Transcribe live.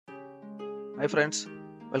Hi friends,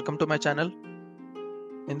 welcome to my channel.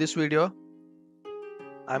 In this video,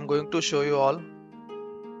 I am going to show you all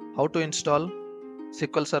how to install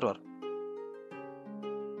SQL Server.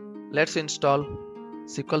 Let's install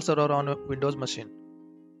SQL Server on a Windows machine.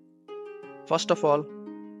 First of all,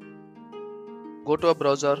 go to a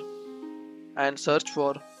browser and search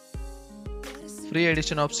for free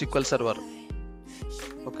edition of SQL Server.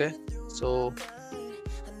 Okay, so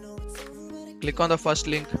click on the first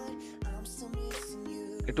link.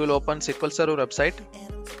 It will open SQL Server website.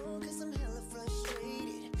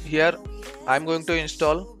 Here I am going to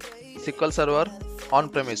install SQL Server on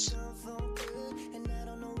premise.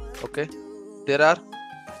 Okay, there are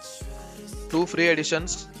two free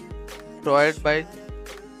editions provided by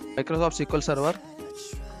Microsoft SQL Server.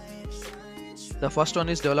 The first one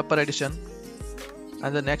is Developer Edition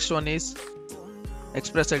and the next one is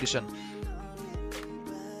Express Edition.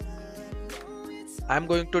 I am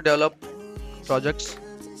going to develop projects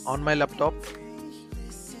on my laptop,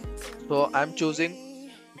 so I am choosing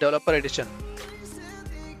Developer Edition.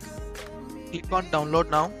 Click on download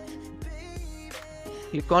now.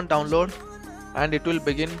 Click on download and it will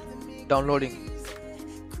begin downloading.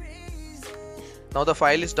 Now the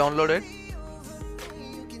file is downloaded.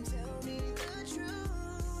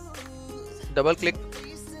 Double click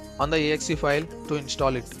on the exe file to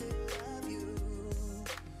install it.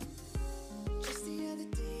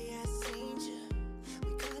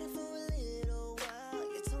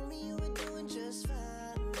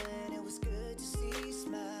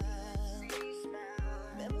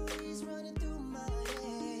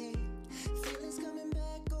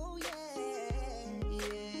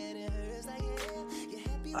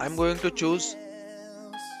 I'm going to choose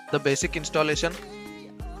the basic installation,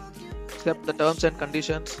 accept the terms and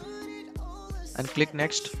conditions and click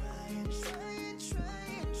next.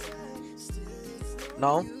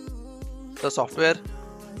 Now the software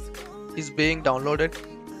is being downloaded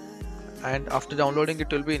and after downloading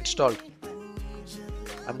it will be installed.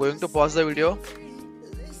 I'm going to pause the video.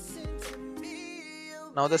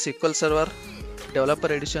 Now the SQL Server Developer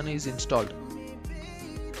Edition is installed.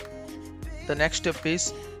 The next step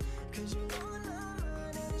is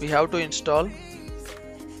we have to install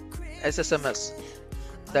SSMS,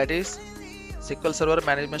 that is SQL Server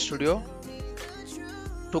Management Studio,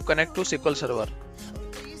 to connect to SQL Server.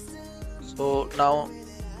 So now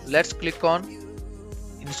let's click on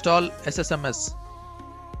install SSMS.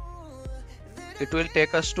 It will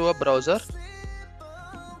take us to a browser.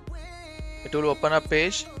 It will open a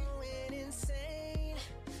page.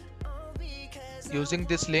 Using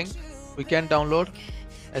this link we can download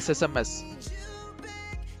SSMS.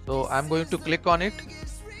 So I'm going to click on it.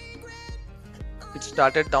 It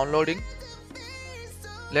started downloading.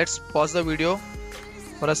 Let's pause the video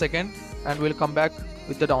for a second and we'll come back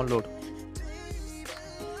with the download.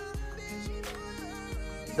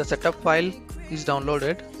 The setup file is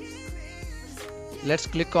downloaded. Let's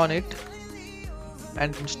click on it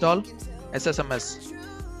and install SSMS.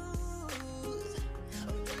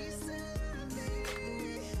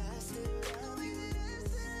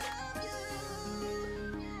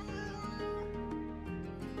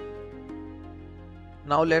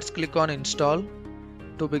 Now let's click on install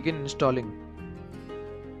to begin installing.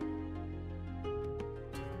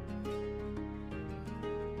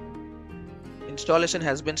 Installation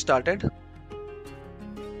has been started.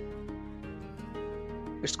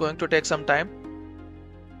 It's going to take some time.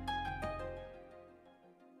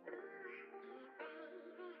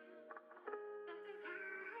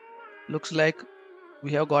 Looks like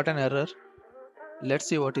we have got an error. Let's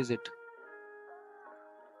see what is it.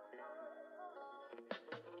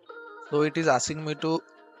 So it is asking me to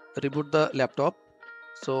reboot the laptop.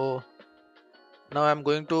 So now I'm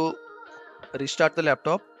going to restart the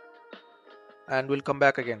laptop and we'll come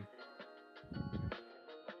back again.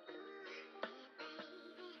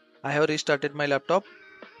 I have restarted my laptop.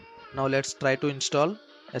 Now let's try to install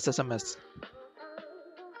SSMS.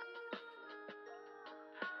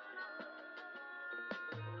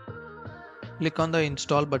 Click on the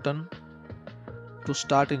install button to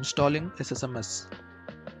start installing SSMS.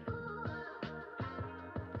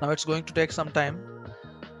 Now it's going to take some time.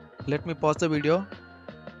 Let me pause the video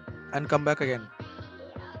and come back again.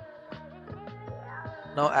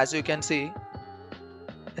 Now as you can see,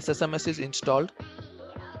 SSMS is installed.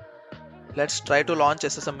 Let's try to launch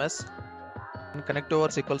SSMS and connect to our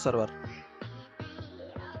SQL Server.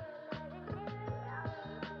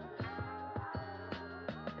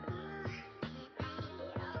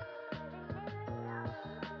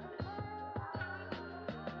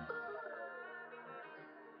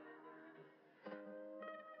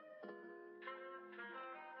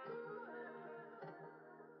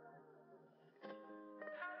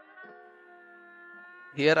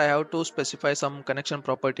 Here I have to specify some connection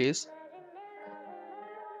properties.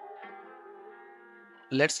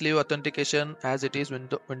 Let's leave authentication as it is,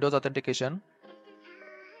 Windows authentication,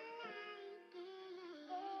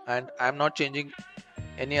 and I'm not changing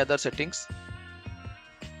any other settings.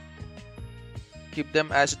 Keep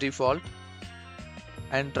them as default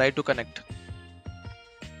and try to connect.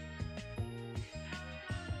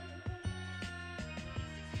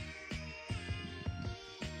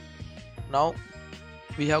 Now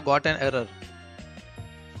we have got an error.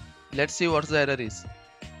 Let's see what the error is.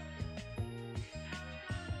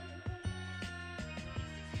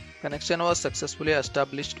 Connection was successfully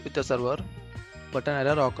established with the server, but an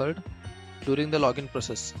error occurred during the login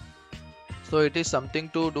process. So it is something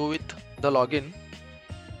to do with the login.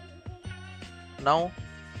 Now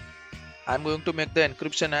I'm going to make the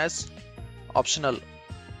encryption as optional.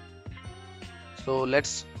 So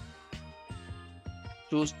let's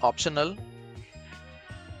choose optional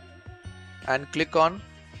and click on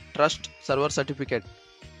Trust Server Certificate.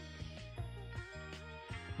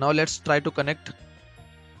 Now let's try to connect.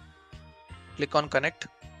 Click on connect.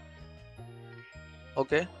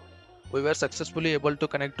 Okay, we were successfully able to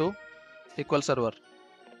connect to SQL Server.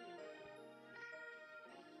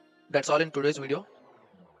 That's all in today's video.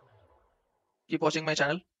 Keep watching my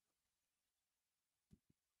channel.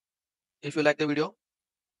 If you like the video,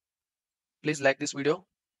 please like this video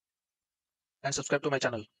and subscribe to my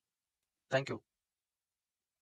channel. Thank you.